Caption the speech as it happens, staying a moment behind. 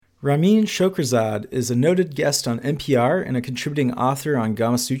Ramin Shokrizade is a noted guest on NPR and a contributing author on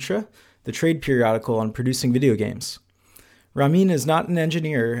Gama Sutra, the trade periodical on producing video games. Ramin is not an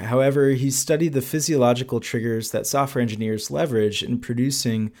engineer, however, he's studied the physiological triggers that software engineers leverage in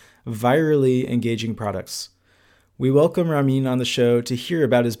producing virally engaging products. We welcome Ramin on the show to hear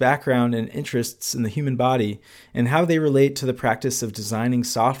about his background and interests in the human body and how they relate to the practice of designing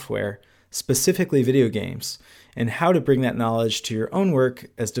software, specifically video games, and how to bring that knowledge to your own work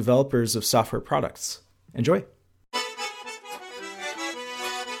as developers of software products. Enjoy.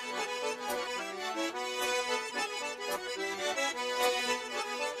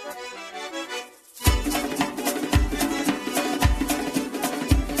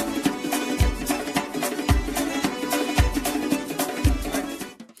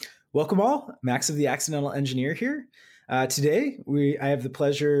 Welcome all. Max of the Accidental Engineer here. Today, I have the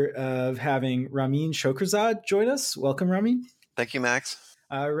pleasure of having Ramin Shokrizade join us. Welcome, Ramin. Thank you, Max.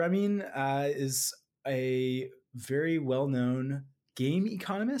 Ramin is a very well-known game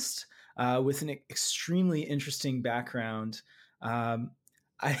economist with an extremely interesting background. I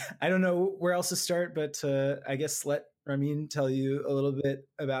don't know where else to start, but I guess let Ramin tell you a little bit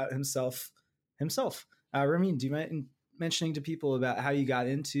about himself. Ramin, do you mind mentioning to people about how you got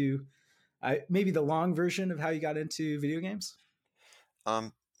into maybe the long version of how you got into video games?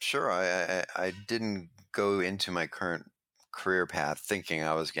 Sure. I didn't go into my current career path thinking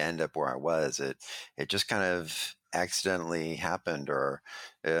I was going to end up where I was. It just kind of accidentally happened, or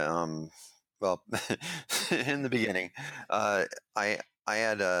well, in the beginning, I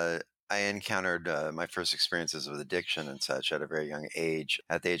I encountered my first experiences with addiction and such at a very young age.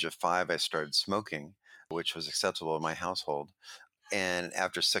 At the age of 5, I started smoking, which was acceptable in my household. And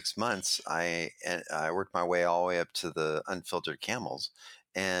after 6 months, I worked my way all the way up to the unfiltered camels.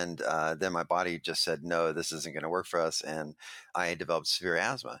 And then my body just said, no, this isn't going to work for us. And I developed severe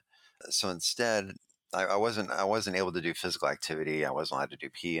asthma. So instead, I wasn't able to do physical activity. I wasn't allowed to do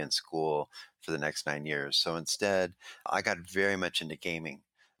PE in school for the next 9 years. So instead, I got very much into gaming.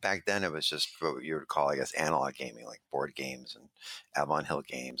 Back then, it was just what you would call, I guess, analog gaming, like board games and Avalon Hill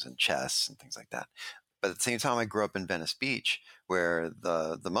games and chess and things like that. But at the same time, I grew up in Venice Beach, where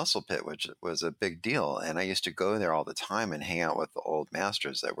the muscle pit, which was a big deal, and I used to go there all the time and hang out with the old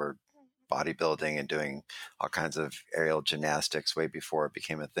masters that were bodybuilding and doing all kinds of aerial gymnastics way before it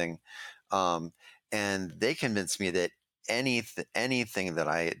became a thing. Um, and they convinced me that anything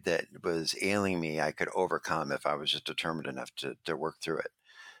that was ailing me, I could overcome if I was just determined enough to work through it.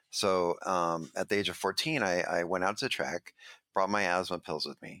 So at the age of 14, I went out to the track, brought my asthma pills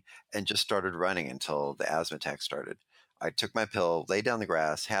with me, and just started running until the asthma attack started. I took my pill, laid down the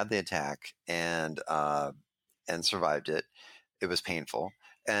grass, had the attack, and survived it. It was painful.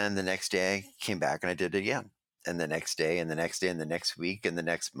 And the next day, I came back and I did it again. And the next day, and the next day, and the next week, and the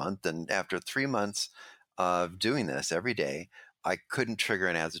next month. And after 3 months of doing this every day, I couldn't trigger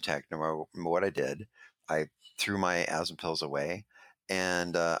an asthma attack no matter what I did. I threw my asthma pills away.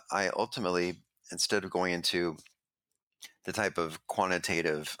 And I ultimately, instead of going into the type of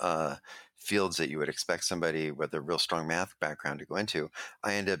quantitative fields that you would expect somebody with a real strong math background to go into,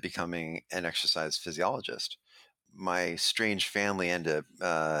 I ended up becoming an exercise physiologist. My strange family ended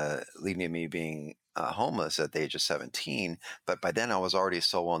up leading to me being homeless at the age of 17. But by then I was already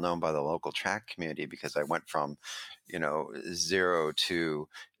so well known by the local track community because I went from, zero to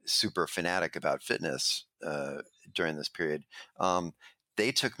super fanatic about fitness during this period.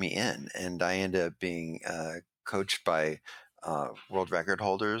 They took me in, and I ended up being coached by world record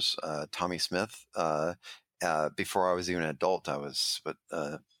holders, Tommy Smith. Before I was even an adult, I was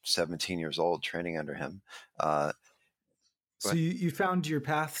 17 years old training under him. So you found your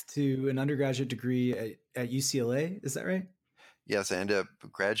path to an undergraduate degree at UCLA, is that right? Yes, I ended up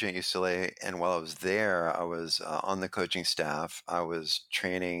graduating at UCLA, and while I was there, I was on the coaching staff. I was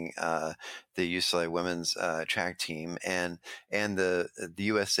training the UCLA women's track team, and the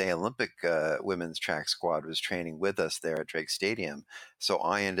USA Olympic women's track squad was training with us there at Drake Stadium. So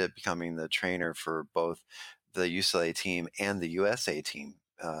I ended up becoming the trainer for both the UCLA team and the USA team.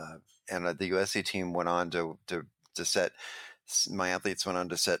 And the USA team went on to set my athletes went on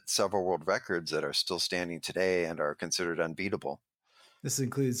to set several world records that are still standing today and are considered unbeatable. This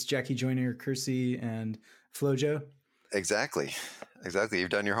includes Jackie Joyner, Kersey, and FloJo. Exactly. You've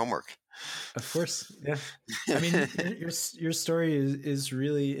done your homework. Of course, yeah. I mean, your story is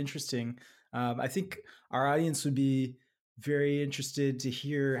really interesting. I think our audience would be very interested to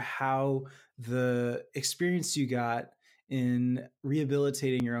hear how the experience you got in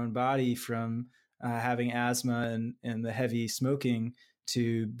rehabilitating your own body from having asthma and the heavy smoking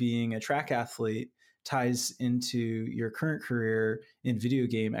to being a track athlete ties into your current career in video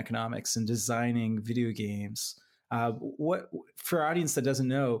game economics and designing video games. What, for our audience that doesn't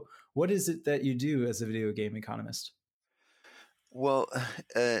know, what is it that you do as a video game economist? Well,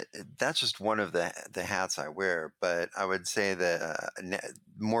 that's just one of the hats I wear. But I would say that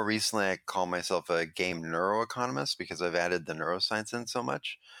more recently, I call myself a game neuroeconomist because I've added the neuroscience in so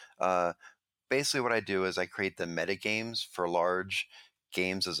much. Uh, Basically, what I do is I create the meta games for large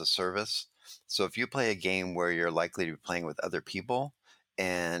games as a service. So if you play a game where you're likely to be playing with other people,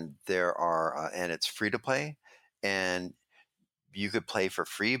 and and it's free to play, and you could play for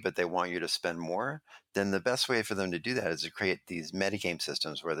free, but they want you to spend more, then the best way for them to do that is to create these metagame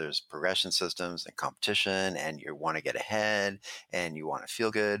systems where there's progression systems and competition, and you want to get ahead and you want to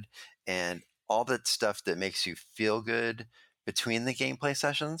feel good, and all that stuff that makes you feel good between the gameplay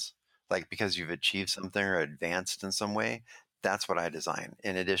sessions, like because you've achieved something or advanced in some way. That's what I design,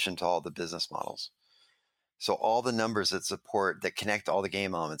 in addition to all the business models. So all the numbers that connect all the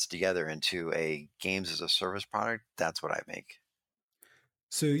game elements together into a games as a service product, that's what I make.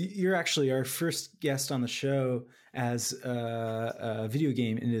 So you're actually our first guest on the show as a video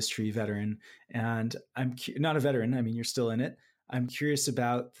game industry veteran, and I'm not a veteran. I mean, you're still in it. I'm curious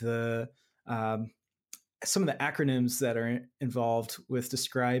about the some of the acronyms that are involved with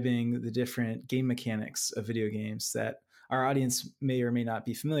describing the different game mechanics of video games that our audience may or may not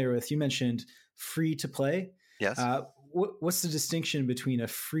be familiar with. You mentioned free to play. Yes. What's the distinction between a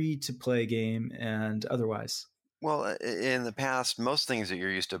free to play game and otherwise? Well, in the past, most things that you're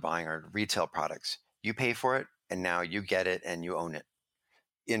used to buying are retail products. You pay for it, and now you get it and you own it.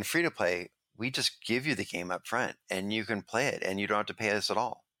 In free to play, we just give you the game up front, and you can play it, and you don't have to pay us at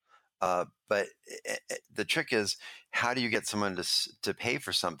all. But the trick is, how do you get someone to pay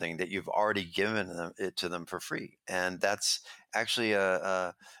for something that you've already given it to them for free? And that's actually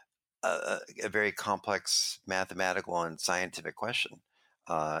a very complex mathematical and scientific question.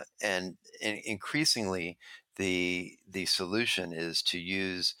 And increasingly, the solution is to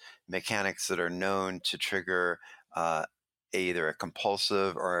use mechanics that are known to trigger either a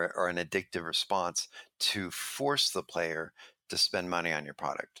compulsive or an addictive response to force the player to spend money on your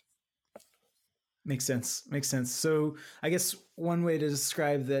product. Makes sense. Makes sense. So I guess one way to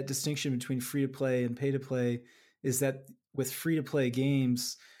describe that distinction between free to play and pay to play is that with free to play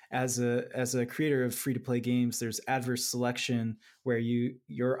games, as a creator of free to play games, there's adverse selection where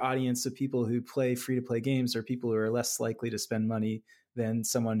your audience of people who play free to play games are people who are less likely to spend money than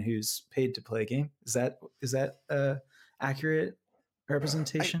someone who's paid to play a game. Is that accurate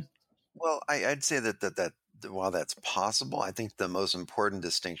representation? I'd say that while that's possible, I think the most important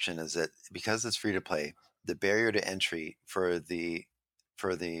distinction is that because it's free to play, the barrier to entry for the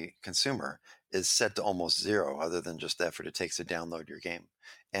consumer is set to almost zero, other than just the effort it takes to download your game.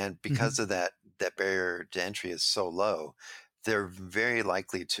 And because of that barrier to entry is so low, they're very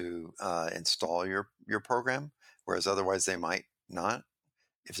likely to install your program, whereas otherwise they might not,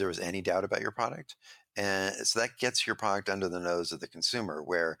 if there was any doubt about your product. And so that gets your product under the nose of the consumer,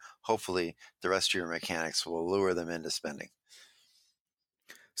 where hopefully the rest of your mechanics will lure them into spending.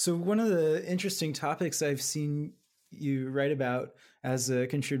 So one of the interesting topics I've seen you write about as a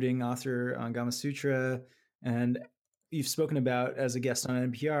contributing author on Gama Sutra, and you've spoken about as a guest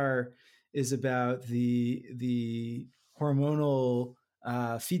on NPR, is about the hormonal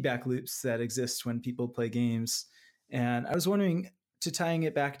feedback loops that exist when people play games. And I was wondering, to tying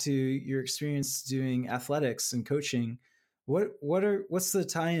it back to your experience doing athletics and coaching, what's the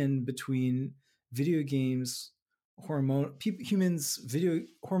tie-in between video games, hormonal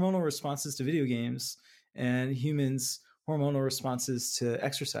responses to video games, and humans' hormonal responses to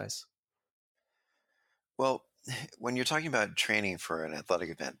exercise? Well, when you're talking about training for an athletic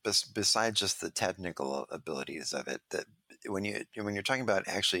event, besides just the technical abilities of it, that when you're talking about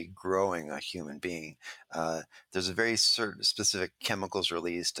actually growing a human being, there's a very certain specific chemicals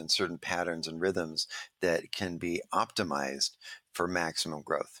released and certain patterns and rhythms that can be optimized for maximum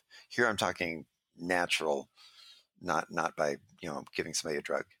growth. Here, I'm talking natural, not by giving somebody a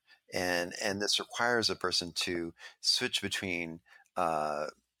drug, and this requires a person to switch between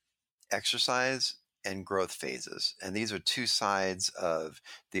exercise and growth phases. And these are two sides of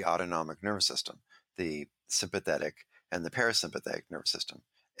the autonomic nervous system, the sympathetic and the parasympathetic nervous system.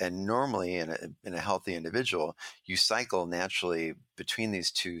 And normally in a healthy individual, you cycle naturally between these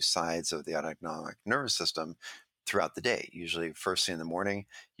two sides of the autonomic nervous system throughout the day. Usually first thing in the morning,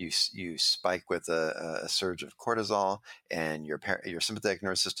 you spike with a surge of cortisol, and your sympathetic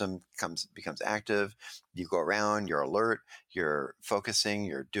nervous system becomes active. You go around, you're alert, you're focusing,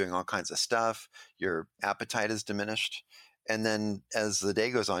 you're doing all kinds of stuff. Your appetite is diminished. And then as the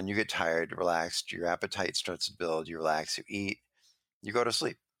day goes on, you get tired, relaxed, your appetite starts to build, you relax, you eat, you go to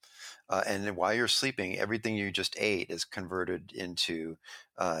sleep. And then while you're sleeping, everything you just ate is converted into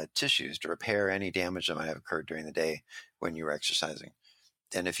tissues to repair any damage that might have occurred during the day when you were exercising.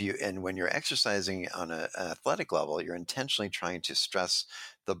 And when you're exercising on an athletic level, you're intentionally trying to stress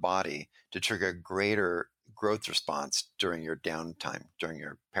the body to trigger a greater growth response during your downtime, during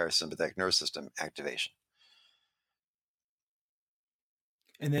your parasympathetic nervous system activation.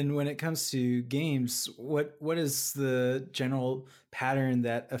 And then when it comes to games, what is the general pattern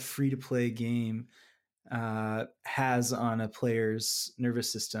that a free to play game has on a player's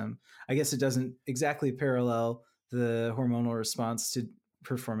nervous system? I guess it doesn't exactly parallel the hormonal response to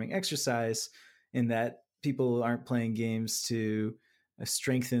performing exercise, in that people aren't playing games to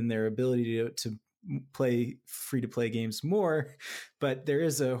strengthen their ability to play free to play games more, but there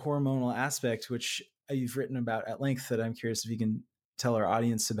is a hormonal aspect which you've written about at length that I'm curious if you can tell our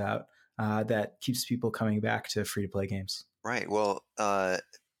audience about, that keeps people coming back to free to play games. Right. Well,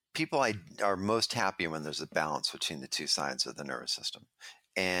 people are most happy when there's a balance between the two sides of the nervous system.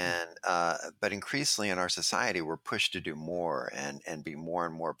 And but increasingly in our society, we're pushed to do more and be more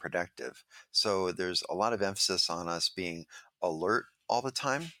and more productive. So there's a lot of emphasis on us being alert all the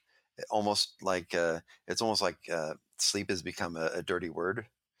time. It's almost like sleep has become a dirty word.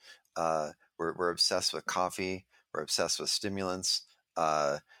 We're obsessed with coffee. We're obsessed with stimulants.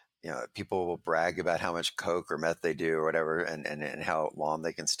 People will brag about how much coke or meth they do or whatever, and how long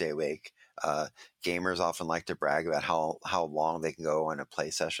they can stay awake. Gamers often like to brag about how long they can go on a play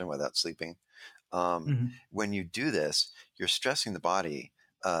session without sleeping. When you do this, you're stressing the body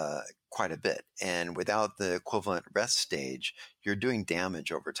quite a bit, and without the equivalent rest stage, you're doing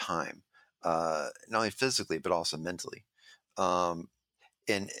damage over time, not only physically but also mentally.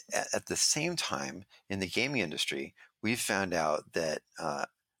 And at the same time, in the gaming industry, we've found out that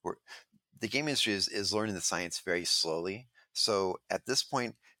the gaming industry is learning the science very slowly. So at this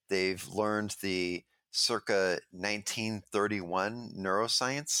point, they've learned the circa 1931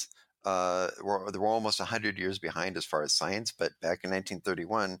 neuroscience. We're almost 100 years behind as far as science, but back in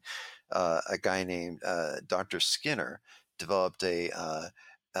 1931, a guy named Dr. Skinner developed an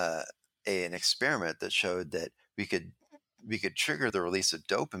experiment that showed that we could trigger the release of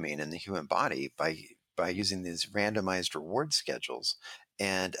dopamine in the human body by using these randomized reward schedules,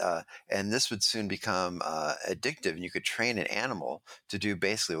 and this would soon become addictive, and you could train an animal to do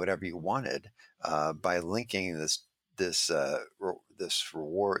basically whatever you wanted by linking this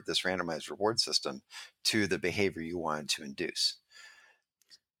randomized reward system to the behavior you wanted to induce.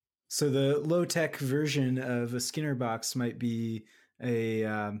 So the low tech version of a Skinner box might be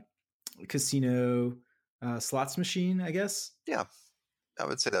a casino slots machine, I guess. Yeah, I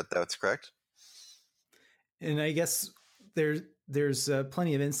would say that that's correct. And I guess there's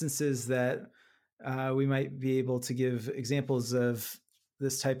plenty of instances that we might be able to give examples of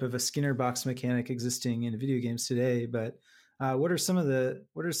this type of a Skinner box mechanic existing in video games today. But what are some of the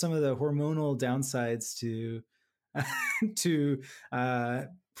hormonal downsides to to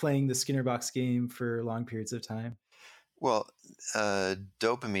playing the Skinner box game for long periods of time? Well,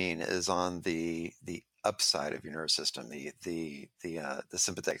 dopamine is on the upside of your nervous system, the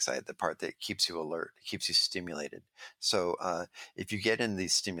sympathetic side, the part that keeps you alert, keeps you stimulated. So if you get in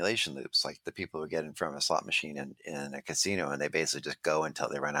these stimulation loops, like the people who get in front of a slot machine in a casino, and they basically just go until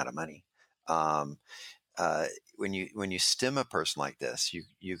they run out of money. When you stim a person like this,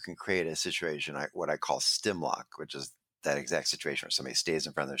 you can create a situation, what I call stim lock, which is that exact situation where somebody stays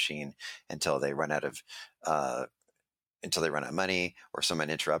in front of the machine until they run out of money, or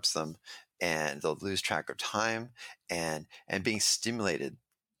someone interrupts them, and they'll lose track of time, and being stimulated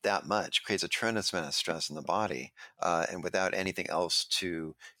that much creates a tremendous amount of stress in the body, and without anything else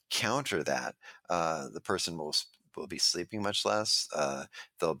to counter that, the person will be sleeping much less.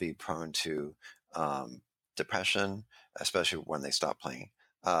 They'll be prone to depression, especially when they stop playing,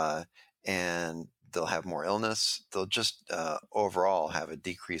 and they'll have more illness. They'll just overall have a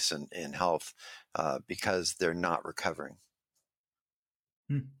decrease in health because they're not recovering.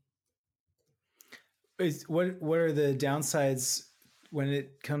 What are the downsides when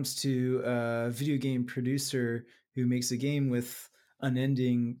it comes to a video game producer who makes a game with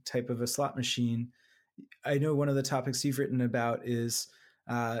unending type of a slot machine? I know one of the topics you've written about is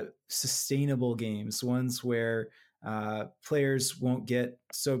sustainable games, ones where players won't get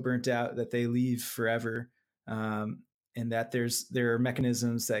so burnt out that they leave forever, and that there are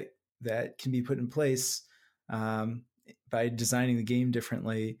mechanisms that can be put in place by designing the game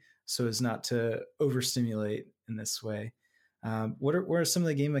differently so as not to overstimulate in this way. What are some of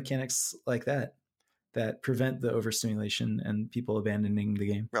the game mechanics like that? that prevent the overstimulation and people abandoning the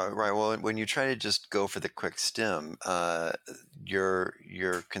game. Right, right. Well, when you try to just go for the quick stim, your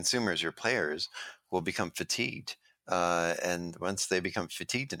consumers, your players, will become fatigued. And once they become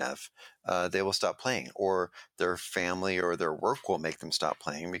fatigued enough, they will stop playing, or their family or their work will make them stop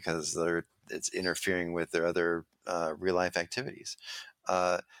playing because it's interfering with their other real life activities.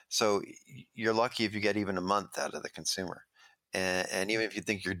 So you're lucky if you get even a month out of the consumer. And even if you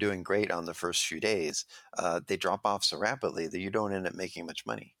think you're doing great on the first few days, they drop off so rapidly that you don't end up making much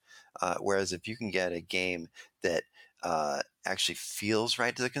money. Whereas if you can get a game that actually feels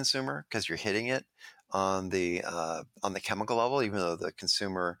right to the consumer because you're hitting it on the chemical level, even though the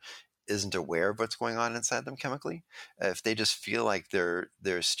consumer isn't aware of what's going on inside them chemically, if they just feel like their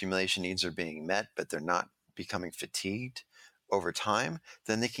stimulation needs are being met, but they're not becoming fatigued over time,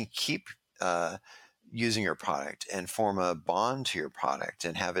 then they can keep using your product and form a bond to your product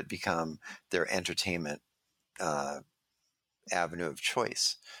and have it become their entertainment avenue of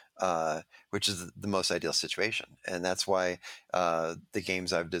choice, which is the most ideal situation. And that's why the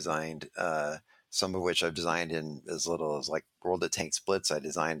games I've designed, some of which I've designed in as little as like World of Tanks Blitz, I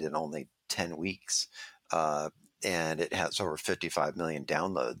designed in only 10 weeks. And it has over 55 million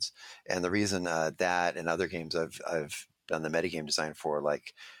downloads. And the reason that and other games I've done the metagame design for,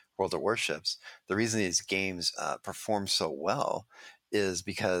 like World of Warships, the reason these games perform so well is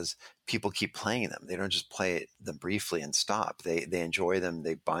because people keep playing them. They don't just play them briefly and stop. They enjoy them.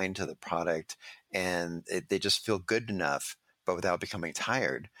 They bind to the product, and they just feel good enough, but without becoming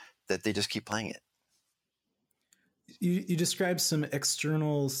tired, that they just keep playing it. You described some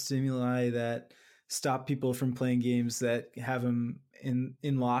external stimuli that stop people from playing games that have them in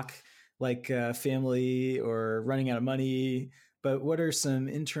lock, like family or running out of money. But what are some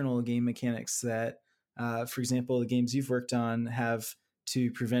internal game mechanics that, for example, the games you've worked on have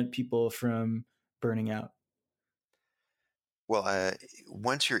to prevent people from burning out? Well,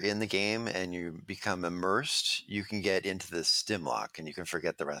 once you're in the game and you become immersed, you can get into the stim lock and you can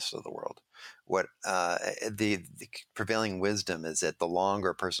forget the rest of the world. What the prevailing wisdom is that the longer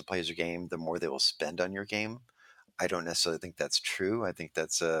a person plays your game, the more they will spend on your game. I don't necessarily think that's true. I think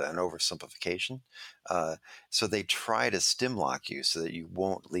that's an oversimplification. So they try to stim lock you so that you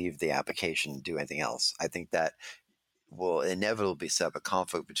won't leave the application and do anything else. I think that will inevitably set up a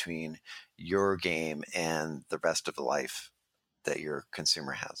conflict between your game and the rest of the life that your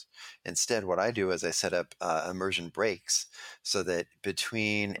consumer has. Instead, what I do is I set up immersion breaks so that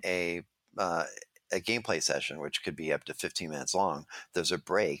between a gameplay session, which could be up to 15 minutes long, there's a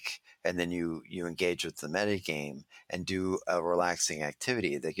break, and then you engage with the metagame and do a relaxing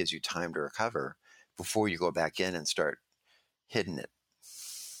activity that gives you time to recover before you go back in and start hitting it.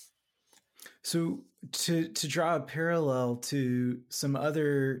 So to draw a parallel to some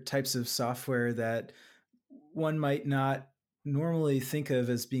other types of software that one might not normally think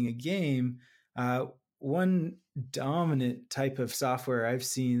of as being a game, one dominant type of software I've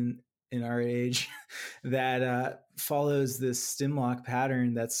seen in our age that follows this stim lock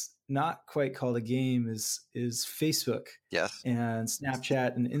pattern that's not quite called a game is Facebook. Yes. And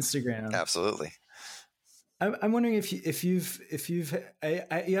Snapchat and Instagram. Absolutely. I'm wondering if you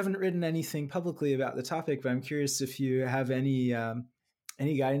haven't written anything publicly about the topic, but I'm curious if you have any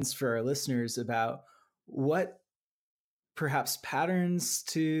guidance for our listeners about what perhaps patterns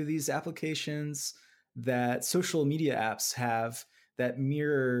to these applications that social media apps have that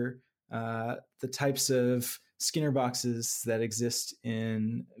mirror the types of Skinner boxes that exist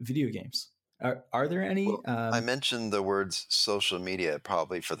in video games. Are there any? Well, I mentioned the words social media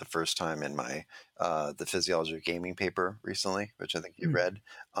probably for the first time in my the Physiology of Gaming paper recently, which I think you read.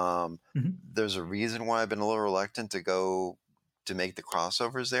 There's a reason why I've been a little reluctant to make the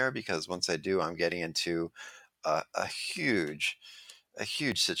crossovers there, because once I do, I'm getting into a huge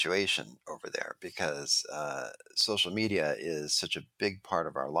situation over there, because social media is such a big part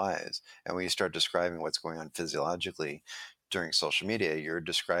of our lives. And when you start describing what's going on physiologically during social media, you're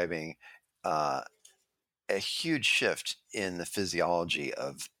describing a huge shift in the physiology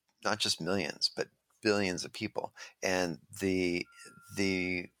of not just millions, but billions of people. And the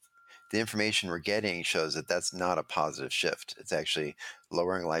information we're getting shows that that's not a positive shift. It's actually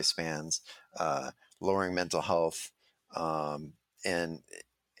lowering lifespans, lowering mental health, and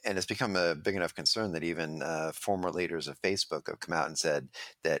it's become a big enough concern that even former leaders of Facebook have come out and said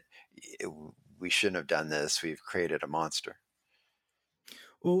that we shouldn't have done this. We've created a monster.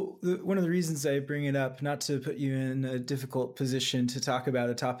 Well, one of the reasons I bring it up, not to put you in a difficult position to talk about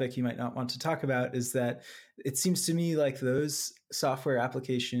a topic you might not want to talk about, is that it seems to me like those software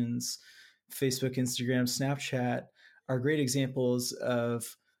applications, Facebook, Instagram, Snapchat, are great examples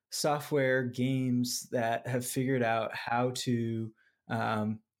of software games that have figured out how to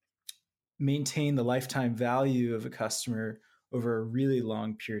um, maintain the lifetime value of a customer over a really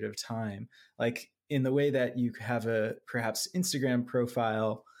long period of time. Like in the way that you have a perhaps Instagram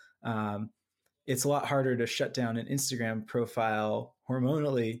profile, it's a lot harder to shut down an Instagram profile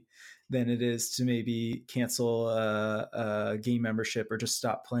hormonally than it is to maybe cancel a game membership or just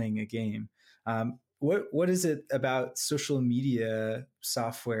stop playing a game. What is it about social media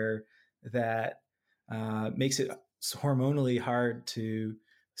software that makes it hormonally hard to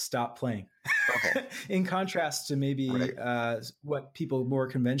stop playing? Okay. In contrast to maybe Right. what people more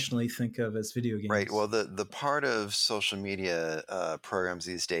conventionally think of as video Right. Well, games. the part of social media programs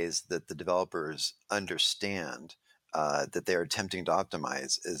these days that the developers understand that they're attempting to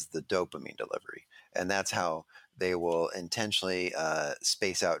optimize is the dopamine delivery, and that's how they will intentionally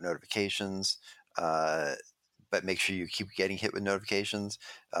space out notifications, uh, but make sure you keep getting hit with notifications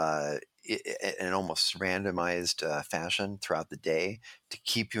in an almost randomized fashion throughout the day to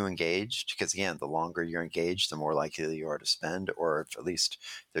keep you engaged. Because again, the longer you're engaged, the more likely you are to spend, or if at least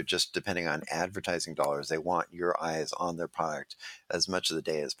they're just depending on advertising dollars. They want your eyes on their product as much of the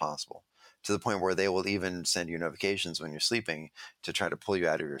day as possible, to the point where they will even send you notifications when you're sleeping to try to pull you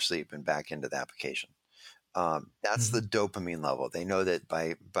out of your sleep and back into the application. That's the Mm-hmm. dopamine level. They know that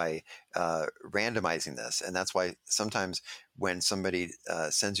by randomizing this, and that's why sometimes when somebody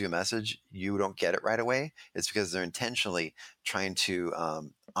sends you a message, you don't get it right away. It's because they're intentionally trying to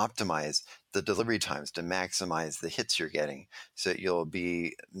optimize the delivery times to maximize the hits you're getting, so that you'll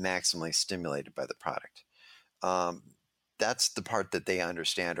be maximally stimulated by the product. Um, that's the part that they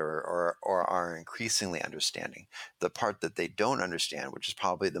understand, or are increasingly understanding. The part that they don't understand, which is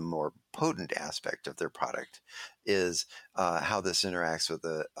probably the more potent aspect of their product, is how this interacts with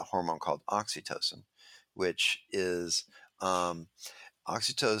a hormone called oxytocin, which is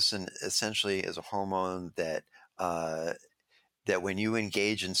oxytocin essentially is a hormone that when you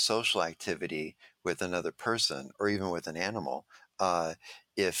engage in social activity with another person or even with an animal,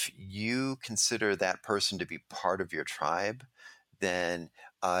 if you consider that person to be part of your tribe, then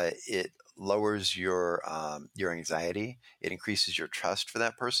it lowers your anxiety. It increases your trust for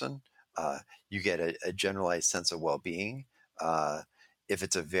that person. You get a generalized sense of well-being. If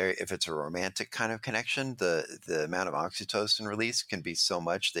it's a romantic kind of connection, the amount of oxytocin release can be so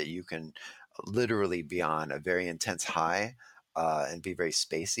much that you can literally be on a very intense high and be very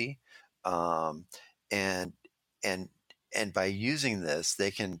spacey. Um, and and and by using this,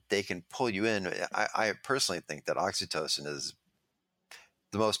 they can pull you in. I personally think that oxytocin is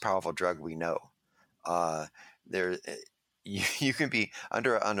the most powerful drug we know. Uh, there, you can be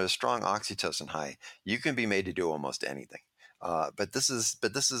under a strong oxytocin high. You can be made to do almost anything. But this is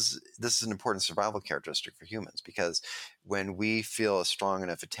an important survival characteristic for humans, because when we feel a strong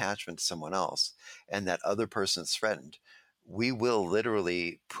enough attachment to someone else, and that other person is threatened, we will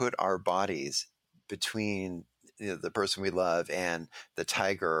literally put our bodies between the person we love and the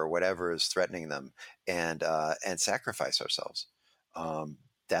tiger or whatever is threatening them, and sacrifice ourselves. Um,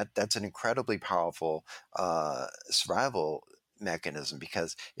 that's an incredibly powerful survival mechanism,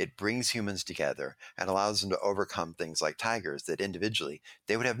 because it brings humans together and allows them to overcome things like tigers that individually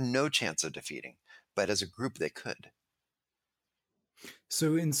they would have no chance of defeating, but as a group they could.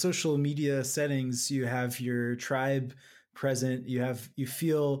 So in social media settings, you have your tribe present. You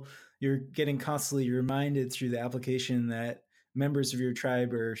feel you're getting constantly reminded through the application that members of your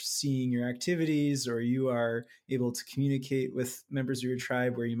tribe are seeing your activities, or you are able to communicate with members of your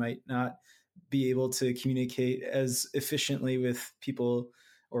tribe where you might not be able to communicate as efficiently with people,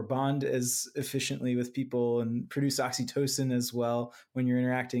 or bond as efficiently with people, and produce oxytocin as well when you're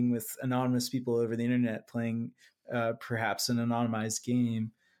interacting with anonymous people over the internet playing perhaps an anonymized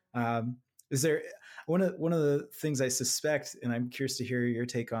game. Is there one of the things I suspect, and I'm curious to hear your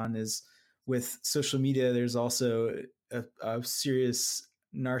take on, is with social media, there's also a serious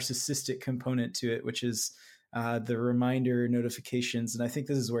narcissistic component to it, which is the reminder notifications. And I think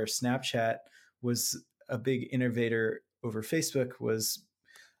this is where Snapchat was a big innovator over Facebook, was,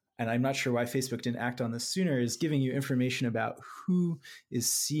 and I'm not sure why Facebook didn't act on this sooner, is giving you information about who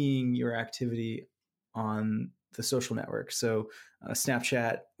is seeing your activity on the social network. So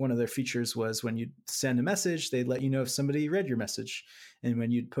Snapchat, one of their features was when you'd send a message, they'd let you know if somebody read your message. And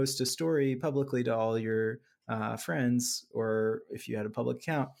when you'd post a story publicly to all your friends, or if you had a public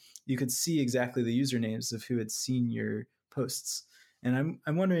account, you could see exactly the usernames of who had seen your posts. And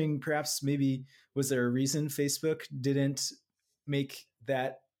I'm wondering, perhaps maybe was there a reason Facebook didn't make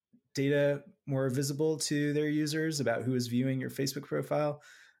that data more visible to their users about who is viewing your Facebook profile?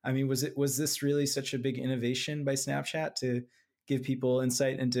 I mean, was this really such a big innovation by Snapchat to give people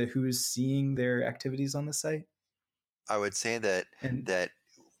insight into who's seeing their activities on the site? I would say that And that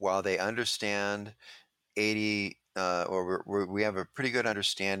while they understand 80, we have a pretty good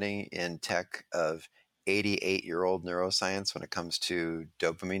understanding in tech of 88-year-old neuroscience when it comes to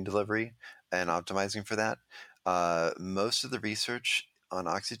dopamine delivery and optimizing for that. Most of the research on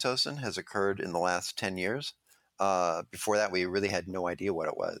oxytocin has occurred in the last 10 years. Before that, we really had no idea what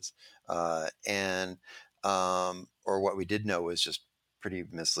it was. Or what we did know was just pretty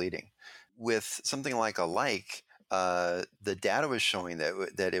misleading. With something like a like, the data was showing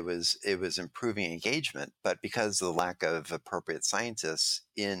that it was improving engagement, but because of the lack of appropriate scientists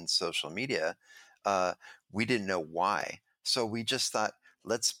in social media, we didn't know why. So we just thought,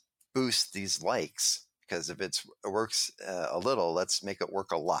 let's boost these likes, because if it works a little, let's make it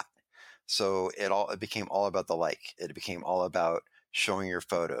work a lot. So it became all about the like. It became all about showing your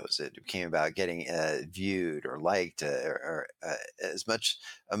photos. It became about getting viewed or liked, or as much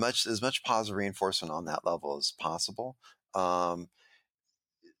positive reinforcement on that level as possible,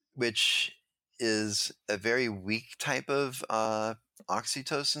 which is a very weak type of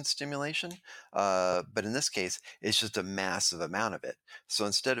oxytocin stimulation. But in this case, it's just a massive amount of it. So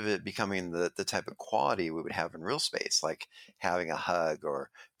instead of it becoming the type of quality we would have in real space, like having a hug or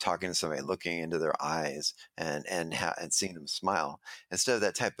talking to somebody, looking into their eyes and seeing them smile, instead of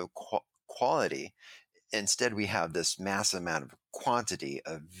that type of quality, instead we have this massive amount of quantity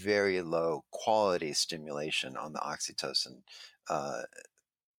of very low quality stimulation on the oxytocin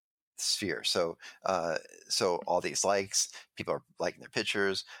sphere. So all these likes, people are liking their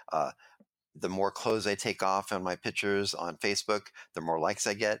pictures. The more clothes I take off on my pictures on Facebook, the more likes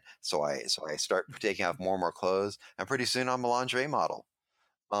I get. So I start taking off more and more clothes, and pretty soon I'm a lingerie model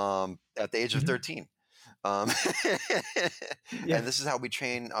at the age of 13. And yeah, this is how we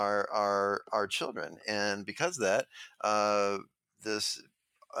train our children. And because of that, this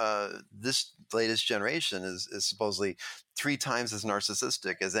this latest generation is supposedly 3 times as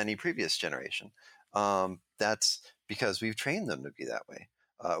narcissistic as any previous generation. That's because we've trained them to be that way.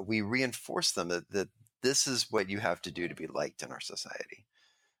 We reinforce them that this is what you have to do to be liked in our society.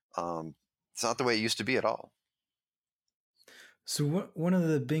 It's not the way it used to be at all. so one of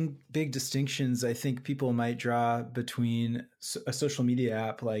the big distinctions I think people might draw between a social media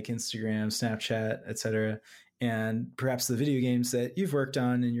app like Instagram, Snapchat, etc., and perhaps the video games that you've worked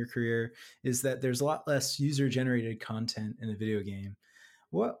on in your career is that there's a lot less user-generated content in a video game.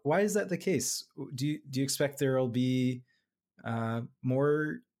 Why is that the case? Do you expect there will be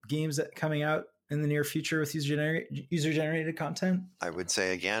more games coming out in the near future with user generated content? I would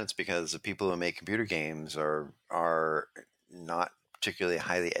say again, it's because the people who make computer games are not particularly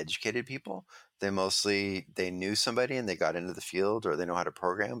highly educated people. They knew somebody and they got into the field, or they know how to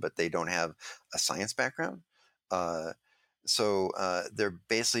program, but they don't have a science background. Uh, they're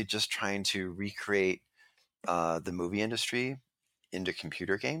basically just trying to recreate the movie industry into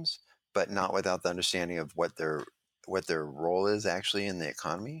computer games, but not without the understanding of what their role is actually in the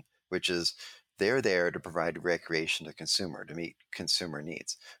economy, which is they're there to provide recreation to consumer, to meet consumer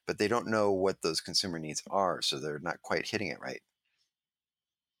needs, but they don't know what those consumer needs are, so they're not quite hitting it right.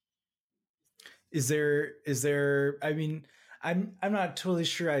 Is there I mean, I'm not totally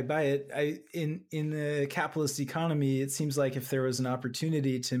sure I buy it. In the capitalist economy, it seems like if there was an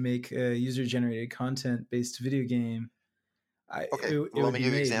opportunity to make a user generated content based video game, Okay, it well, let would me be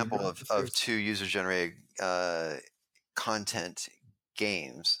give you an made. example of 2 user generated content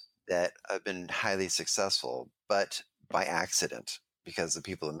games that have been highly successful, but by accident, because the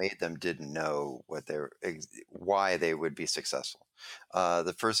people who made them didn't know why they would be successful.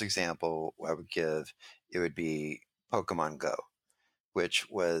 The first example I would give, it would be Pokemon Go, which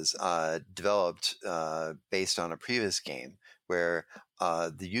was developed based on a previous game where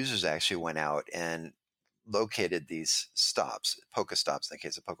the users actually went out and located these stops, Pokestops in the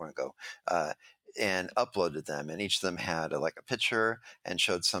case of Pokemon Go, and uploaded them. And each of them had like a picture and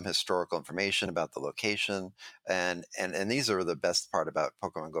showed some historical information about the location. And these are the best part about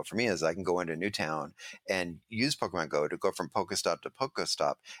Pokemon Go for me, is I can go into a new town and use Pokemon Go to go from Pokestop to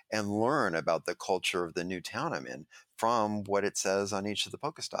Pokestop and learn about the culture of the new town I'm in from what it says on each of the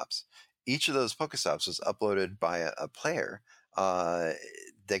Pokestops. Each of those Pokestops was uploaded by a player that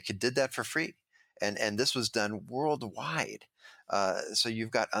did that for free. And this was done worldwide. So you've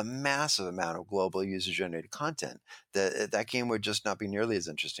got a massive amount of global user-generated content. That game would just not be nearly as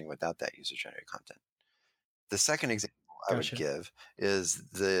interesting without that user-generated content. The second example I would Gotcha. give is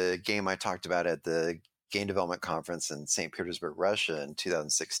the game I talked about at the Game Development Conference in St. Petersburg, Russia in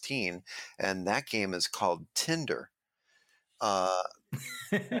 2016. And that game is called Tinder. Uh,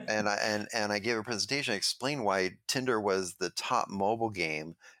 and I gave a presentation. I explained why Tinder was the top mobile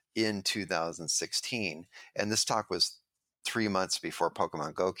game in 2016, and this talk was 3 months before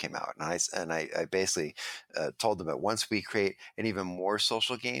Pokemon Go came out. And I basically told them that once we create an even more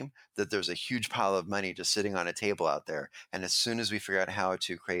social game, that there's a huge pile of money just sitting on a table out there. And as soon as we figure out how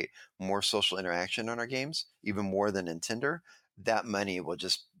to create more social interaction on our games, even more than in Tinder, that money will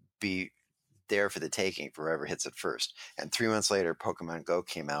just be there for the taking for whoever hits it first. And 3 months later, Pokemon Go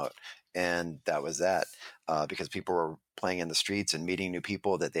came out, and that was that. Because people were playing in the streets and meeting new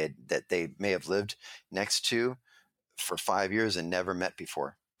people that they may have lived next to for 5 years and never met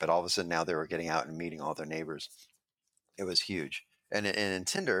before. But all of a sudden now they were getting out and meeting all their neighbors. It was huge. And in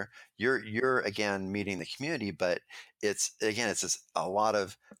Tinder, you're again meeting the community, but it's just a lot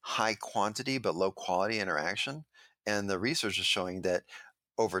of high quantity but low quality interaction. And the research is showing that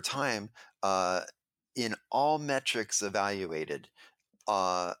over time, uh, in all metrics evaluated,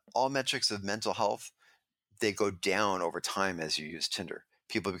 all metrics of mental health, they go down over time as you use Tinder.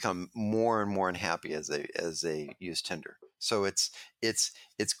 People become more and more unhappy as they use Tinder. So it's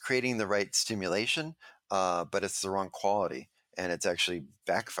creating the right stimulation, but it's the wrong quality, and it's actually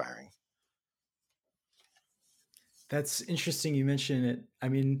backfiring. That's interesting you mention it. I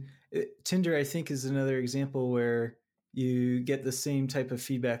mean, Tinder, I think, is another example where you get the same type of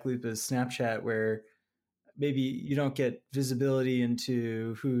feedback loop as Snapchat, where maybe you don't get visibility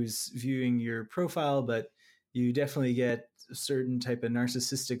into who's viewing your profile, but you definitely get a certain type of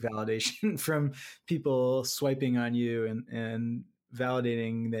narcissistic validation from people swiping on you and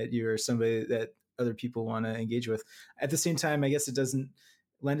validating that you're somebody that other people want to engage with. At the same time, I guess it doesn't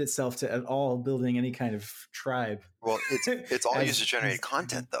lend itself to at all building any kind of tribe. Well, it's all user generated as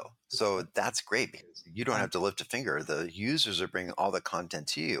content though, so that's great because you don't have to lift a finger. The users are bringing all the content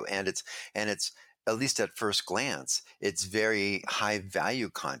to you, and it's at least at first glance, it's very high value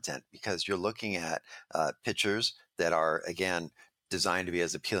content because you're looking at pictures that are again designed to be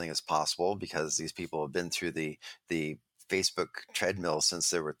as appealing as possible because these people have been through the Facebook treadmill since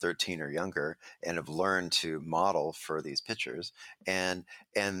they were 13 or younger and have learned to model for these pictures, and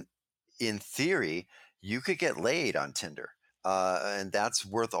in theory, you could get laid on Tinder, and that's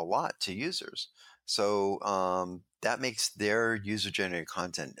worth a lot to users. So that makes their user-generated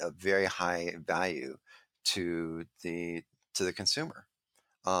content a very high value to the consumer.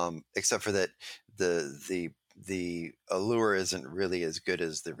 Except for that, the allure isn't really as good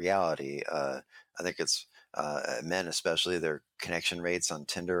as the reality. I think it's men, especially, their connection rates on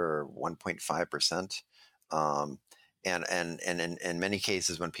Tinder are 1.5%. And in many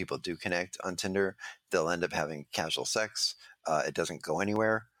cases, when people do connect on Tinder, they'll end up having casual sex. It doesn't go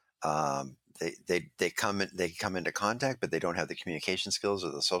anywhere. They come into contact, but they don't have the communication skills or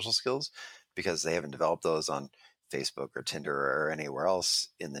the social skills because they haven't developed those on Facebook or Tinder or anywhere else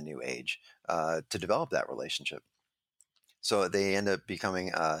in the new age to develop that relationship. So they end up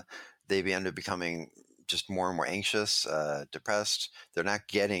becoming just more and more anxious, depressed. They're not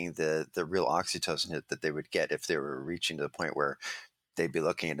getting the real oxytocin hit that they would get if they were reaching to the point where they'd be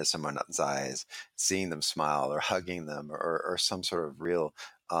looking into someone's eyes, seeing them smile or hugging them or some sort of real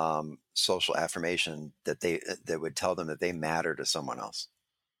social affirmation that would tell them that they matter to someone else.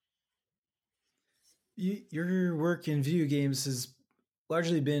 Your work in video games has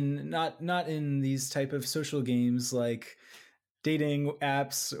largely been not in these type of social games like dating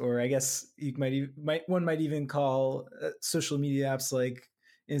apps, or I guess one might even call social media apps like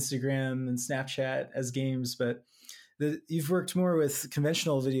Instagram and Snapchat as games, but you've worked more with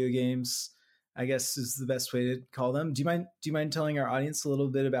conventional video games, I guess is the best way to call them. Do you mind telling our audience a little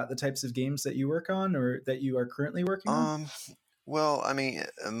bit about the types of games that you work on or that you are currently working on? Well, I mean,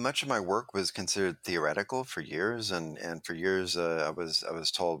 much of my work was considered theoretical for years, and for years I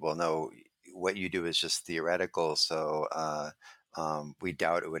was told, well, no, what you do is just theoretical, so we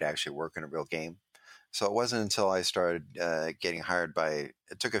doubt it would actually work in a real game. So it wasn't until I started getting hired by.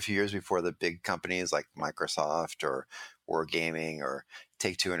 It took a few years before the big companies like Microsoft or Wargaming or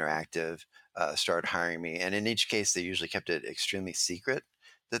Take-Two Interactive started hiring me, and in each case, they usually kept it extremely secret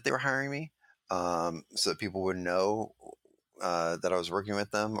that they were hiring me, so that people wouldn't know that I was working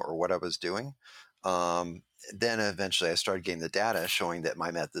with them or what I was doing. Then eventually I started getting the data showing that my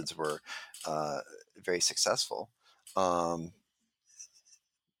methods were very successful. But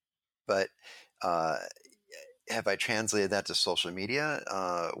have I translated that to social media?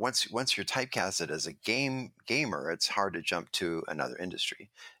 Once you're typecasted as a gamer, it's hard to jump to another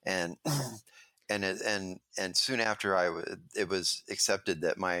industry. And and soon after it was accepted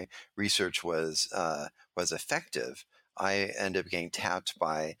that my research was effective, I ended up getting tapped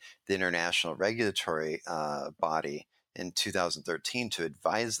by the international regulatory body in 2013 to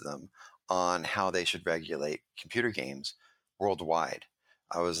advise them on how they should regulate computer games worldwide.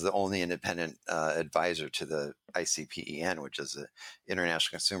 I was the only independent advisor to the ICPEN, which is the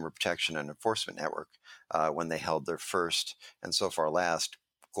International Consumer Protection and Enforcement Network, when they held their first and so far last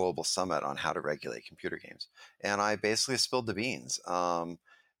global summit on how to regulate computer games. And I basically spilled the beans.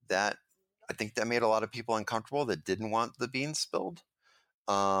 That I think that made a lot of people uncomfortable that didn't want the beans spilled.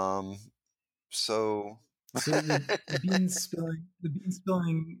 So The bean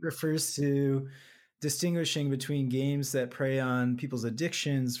spilling refers to distinguishing between games that prey on people's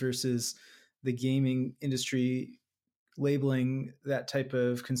addictions versus the gaming industry labeling that type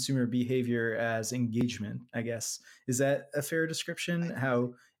of consumer behavior as engagement, I guess. Is that a fair description?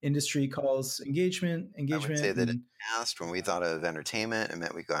 How industry calls engagement, I would say that in and the past, when we thought of entertainment, it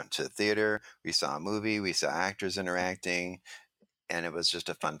meant we got into the theater, we saw a movie, we saw actors interacting, and it was just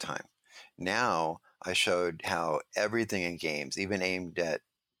a fun time. Now I showed how everything in games, even aimed at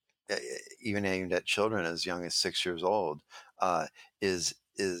children as young as 6 years old, is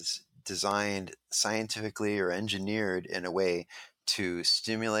designed scientifically or engineered in a way to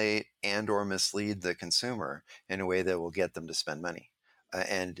stimulate and or mislead the consumer in a way that will get them to spend money.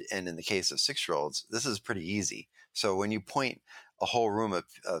 And in the case of 6-year-olds, this is pretty easy. So when you point a whole room of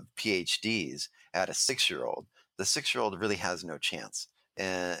PhDs at a 6-year-old, the 6-year-old really has no chance.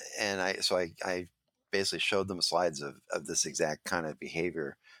 And I basically showed them slides of this exact kind of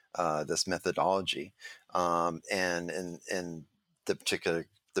behavior, this methodology, and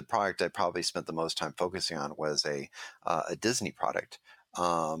the product I probably spent the most time focusing on was a Disney product.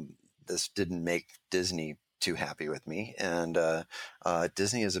 This didn't make Disney too happy with me, and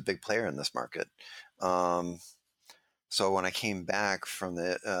Disney is a big player in this market. So when I came back from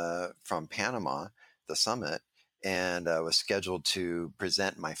Panama, the summit, and was scheduled to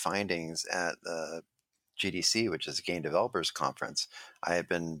present my findings at the GDC, which is a Game Developers Conference, I had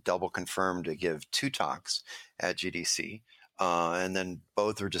been double confirmed to give 2 talks at GDC, and then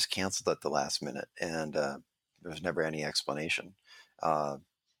both were just canceled at the last minute, and there was never any explanation. I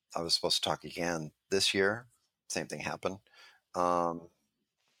was supposed to talk again this year. Same thing happened. So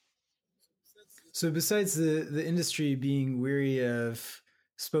besides the industry being weary of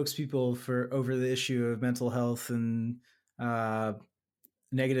spokespeople for over the issue of mental health and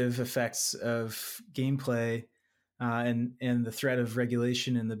negative effects of gameplay and the threat of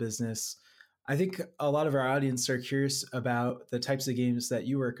regulation in the business, I think a lot of our audience are curious about the types of games that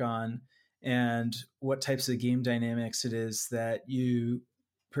you work on and what types of game dynamics it is that you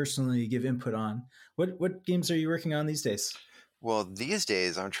personally give input on. What games are you working on these days? Well, these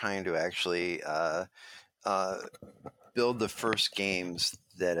days I'm trying to actually build the first games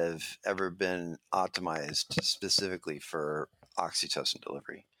that have ever been optimized specifically for oxytocin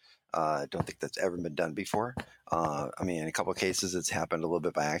delivery. I don't think that's ever been done before. I mean, in a couple of cases, it's happened a little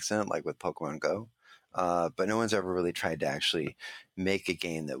bit by accident, like with Pokemon Go. But no one's ever really tried to actually make a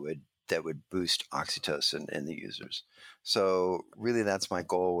game that would boost oxytocin in the users. So really, that's my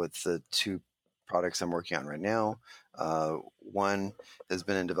goal with the 2 products I'm working on right now. One has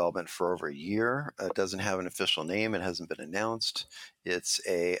been in development for over a year. It doesn't have an official name. It hasn't been announced. It's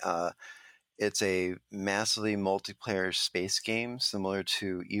a massively multiplayer space game similar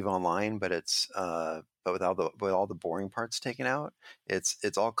to EVE Online, but it's but with all the boring parts taken out.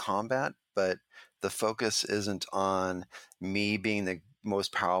 It's all combat, but the focus isn't on me being the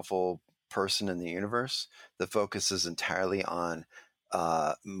most powerful person in the universe. The focus is entirely on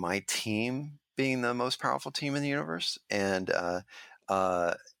my team being the most powerful team in the universe, and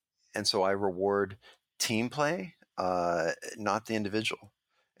so I reward team play, not the individual.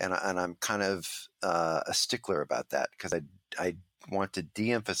 And I'm kind of a stickler about that because I want to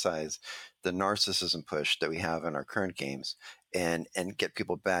de-emphasize the narcissism push that we have in our current games and get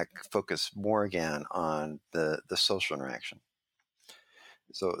people back focused more again on the social interaction.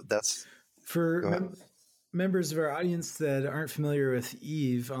 So that's For members of our audience that aren't familiar with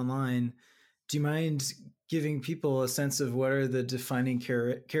EVE Online, do you mind giving people a sense of what are the defining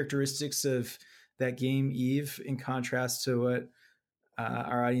characteristics of that game EVE in contrast to what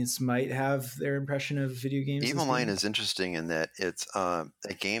our audience might have their impression of video games? EVE Online is interesting in that it's a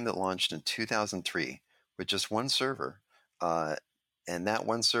game that launched in 2003 with just one server. And that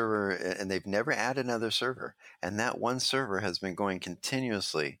one server, and they've never added another server. And that one server has been going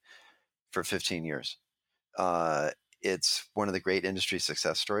continuously for 15 years. It's one of the great industry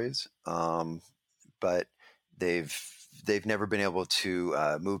success stories, but they've never been able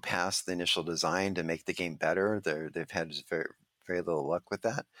to move past the initial design to make the game better. They've had very, very little luck with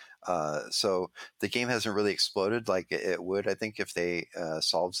that. So the game hasn't really exploded like it would, I think, if they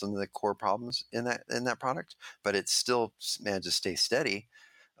solved some of the core problems in that product. But it's still managed to stay steady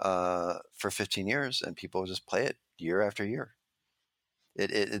for 15 years, and people just play it year after year.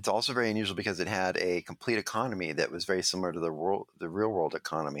 It's also very unusual because it had a complete economy that was very similar to the real world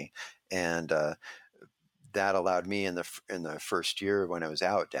economy, and that allowed me in the first year when I was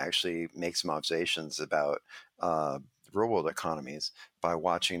out to actually make some observations about real world economies by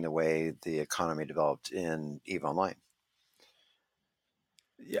watching the way the economy developed in EVE Online.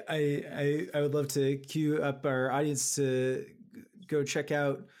 Yeah, I would love to cue up our audience to go check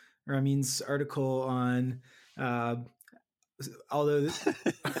out Ramin's article on. Although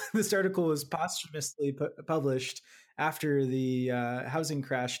this article was posthumously published after the housing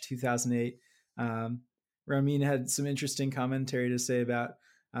crash 2008, Ramin had some interesting commentary to say about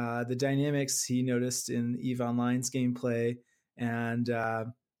the dynamics he noticed in EVE Online's gameplay and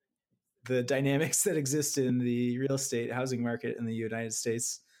the dynamics that exist in the real estate housing market in the United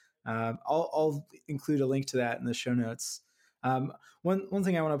States. I'll include a link to that in the show notes. One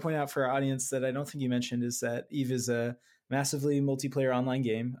thing I want to point out for our audience that I don't think you mentioned is that EVE is a massively multiplayer online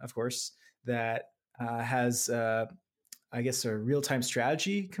game, of course, that has, I guess, a real-time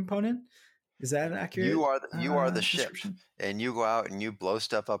strategy component. Is that an accurate You are the ship, description? and you go out and you blow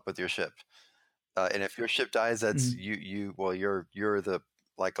stuff up with your ship. And if your ship dies, that's you. Well, you're the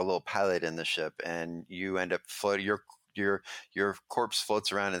like a little pilot in the ship, and you end up floating. Your corpse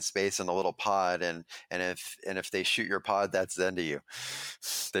floats around in space in a little pod, and if they shoot your pod, that's the end of you.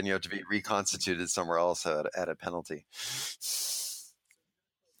 Then you have to be reconstituted somewhere else at a penalty.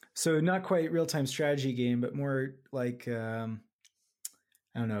 So not quite real-time strategy game, but more like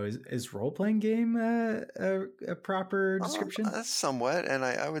I don't know. Is role-playing game a proper description? Somewhat, and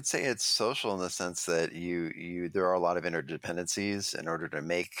I would say it's social in the sense that there are a lot of interdependencies in order to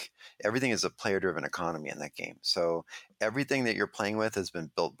make everything is a player-driven economy in that game. So everything that you're playing with has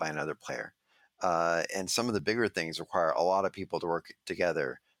been built by another player, and some of the bigger things require a lot of people to work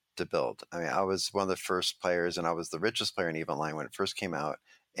together to build. I mean, I was one of the first players, and I was the richest player in EVE Online when it first came out,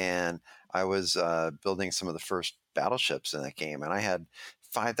 and I was building some of the first battleships in that game, and I had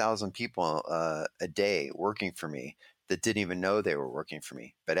 5,000 people a day working for me that didn't even know they were working for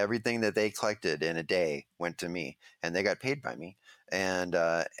me. But everything that they collected in a day went to me, and they got paid by me. And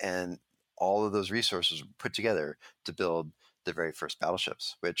all of those resources were put together to build the very first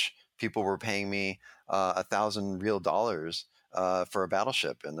battleships, which people were paying me $1,000 real dollars for a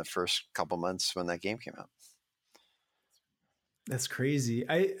battleship in the first couple months when that game came out. That's crazy.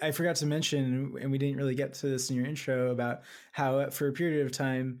 I forgot to mention, and we didn't really get to this in your intro, about how for a period of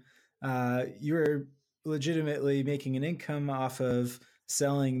time you were legitimately making an income off of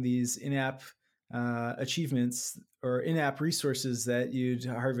selling these in-app achievements or in-app resources that you'd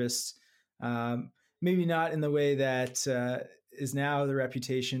harvest. Maybe not in the way that is now the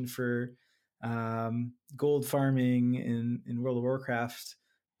reputation for gold farming in World of Warcraft,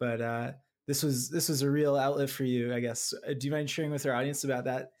 but this was a real outlet for you, I guess. Do you mind sharing with our audience about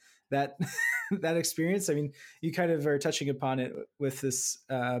that that experience? I mean, you kind of are touching upon it with this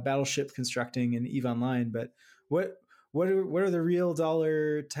battleship constructing in EVE Online, but what are the real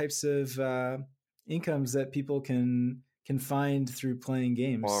dollar types of incomes that people can find through playing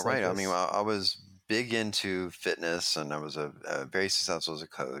games? Well, right. Like I mean, I was big into fitness, and I was a very successful as a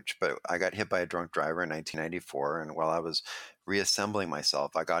coach. But I got hit by a drunk driver in 1994, and while I was reassembling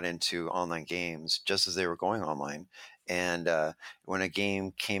myself, I got into online games just as they were going online. And when a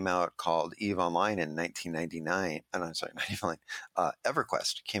game came out called EVE Online in 1999, and I'm sorry, not EVE Online,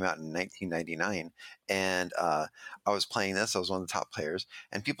 EverQuest came out in 1999, and I was playing this. I was one of the top players,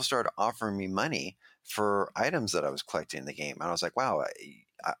 and people started offering me money for items that I was collecting in the game. And I was like, wow,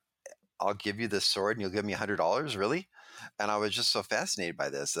 I'll give you this sword and you'll give me $100, really? And I was just so fascinated by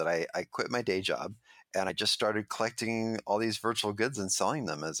this that I quit my day job and I just started collecting all these virtual goods and selling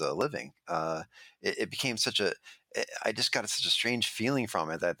them as a living. It became I just got such a strange feeling from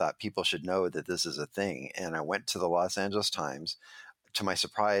it that I thought people should know that this is a thing. And I went to the Los Angeles Times. To my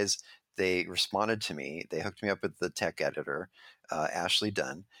surprise, they responded to me. They hooked me up with the tech editor, Ashley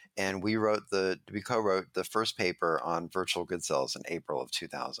Dunn, and we co-wrote the first paper on virtual good sales in April of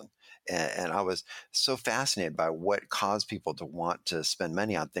 2000. And I was so fascinated by what caused people to want to spend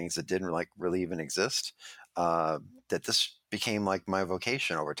money on things that didn't really even exist, that this became like my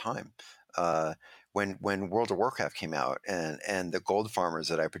vocation over time. When World of Warcraft came out and the gold farmers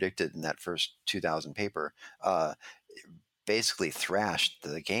that I predicted in that first 2000 paper, basically thrashed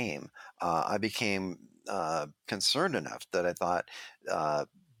the game, I became concerned enough that I thought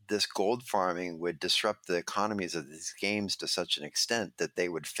this gold farming would disrupt the economies of these games to such an extent that they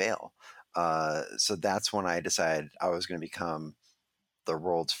would fail. So that's when I decided I was going to become the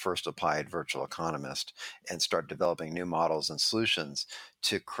world's first applied virtual economist and start developing new models and solutions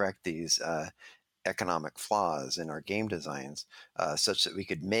to correct these economic flaws in our game designs, such that we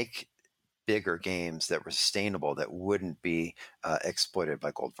could make bigger games that were sustainable, that wouldn't be exploited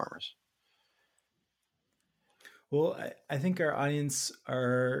by gold farmers. Well, I think our audience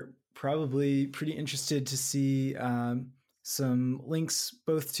are probably pretty interested to see some links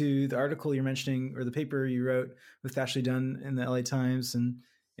both to the article you're mentioning or the paper you wrote with Ashley Dunn in the LA Times, and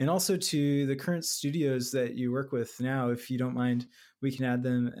also to the current studios that you work with now. If you don't mind, we can add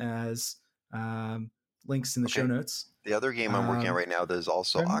them as links in the show notes. The other game I'm working on right now that is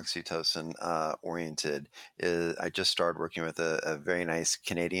also Ramin? oxytocin oriented is I just started working with a very nice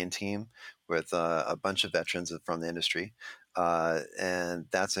Canadian team with a bunch of veterans from the industry. And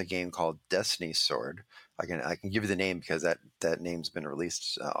that's a game called Destiny Sword. I can give you the name because that name's been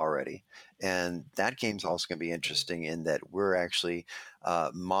released already. And that game's also going to be interesting in that we're actually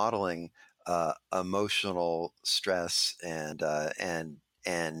modeling emotional stress and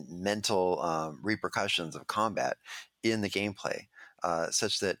mental repercussions of combat in the gameplay,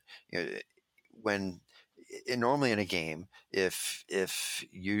 such that when normally in a game, if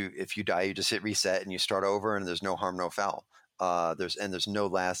you die, you just hit reset and you start over, and there's no harm, no foul. There's no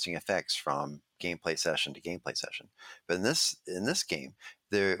lasting effects from gameplay session to gameplay session. But in this game,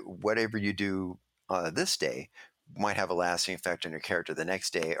 whatever you do this day might have a lasting effect on your character the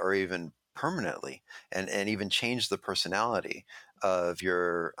next day, or even permanently, and even change the personality of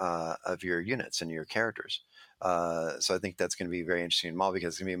your units and your characters. So I think that's going to be very interesting model,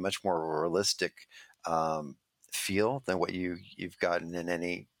 because it's going to be a much more realistic feel than what you've gotten in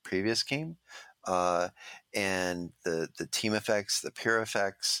any previous game. And the team effects, the peer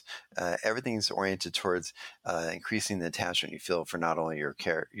effects, everything's oriented towards increasing the attachment you feel for not only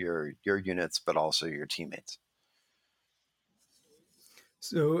your units but also your teammates.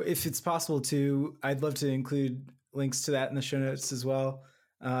 So, if it's possible to, I'd love to include links to that in the show notes as well.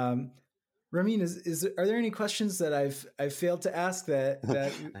 Ramin, are there any questions that I've failed to ask that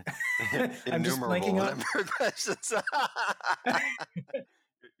I'm just blanking on? Questions.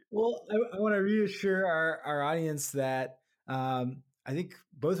 Well, I want to reassure our audience that I think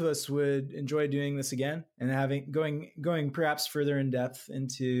both of us would enjoy doing this again and going perhaps further in depth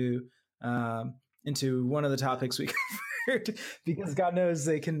into one of the topics we covered, because God knows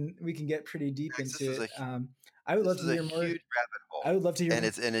we can get pretty deep into it. I would love to hear more. Huge rabbit hole. I would love to hear, and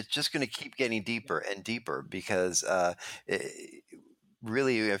it's just going to keep getting deeper and deeper, because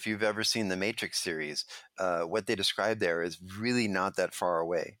really, if you've ever seen the Matrix series, what they describe there is really not that far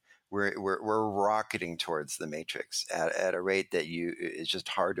away. We're rocketing towards the Matrix at a rate that it's just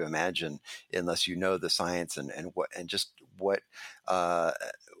hard to imagine unless you know the science and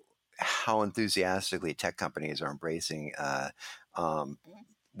how enthusiastically tech companies are embracing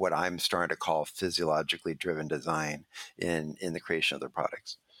what I'm starting to call physiologically driven design in the creation of their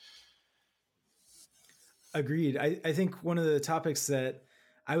products. Agreed. I think one of the topics that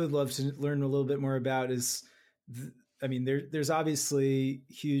I would love to learn a little bit more about is, there's obviously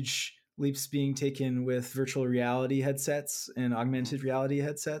huge leaps being taken with virtual reality headsets and augmented reality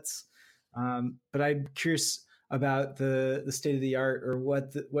headsets. But I'm curious about the state of the art, or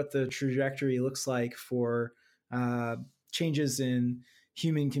what the trajectory looks like for changes in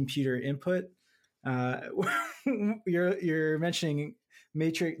human computer input. You're mentioning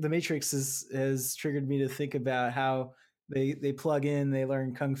the Matrix has triggered me to think about how they plug in, they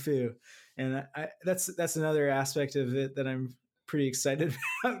learn kung fu, and that's another aspect of it that I'm pretty excited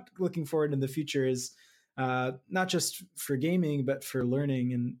about. Looking forward in the future is not just for gaming but for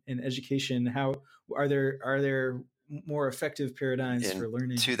learning and education. How are there more effective paradigms for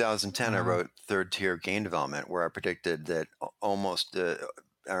learning? In 2010, I wrote Third Tier Game Development, where I predicted that almost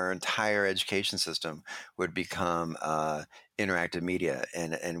our entire education system would become interactive media,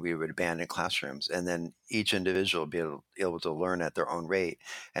 and we would abandon classrooms, and then each individual would be able to learn at their own rate,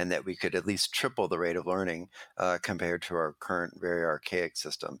 and that we could at least triple the rate of learning compared to our current very archaic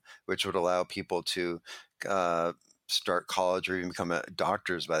system, which would allow people to start college or even become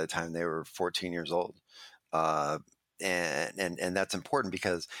doctors by the time they were 14 years old. And that's important,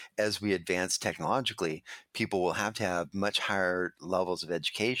 because as we advance technologically, people will have to have much higher levels of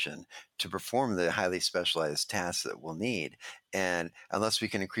education to perform the highly specialized tasks that we'll need. And unless we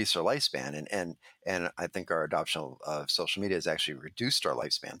can increase our lifespan, and I think our adoption of social media has actually reduced our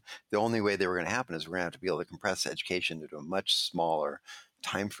lifespan, the only way they were going to happen is we're going to have to be able to compress education into a much smaller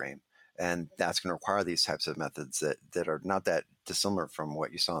time frame. And that's going to require these types of methods that are not that dissimilar from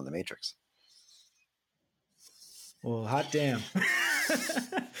what you saw in the Matrix. Well, hot damn.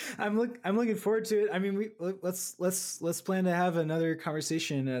 I'm looking forward to it. I mean, let's plan to have another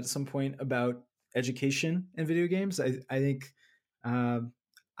conversation at some point about education in video games. I think I'll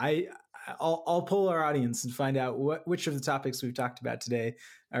poll our audience and find out which of the topics we've talked about today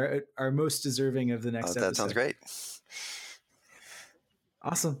are most deserving of the next episode. That sounds great.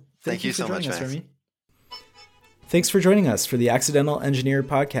 Awesome. Thank you so much, Ramin. Thanks for joining us for the Accidental Engineer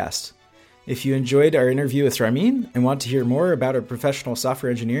podcast. If you enjoyed our interview with Ramin and want to hear more about our professional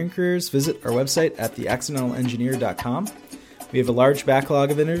software engineering careers, visit our website at theaccidentalengineer.com. We have a large backlog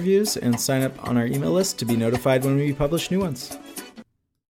of interviews, and sign up on our email list to be notified when we publish new ones.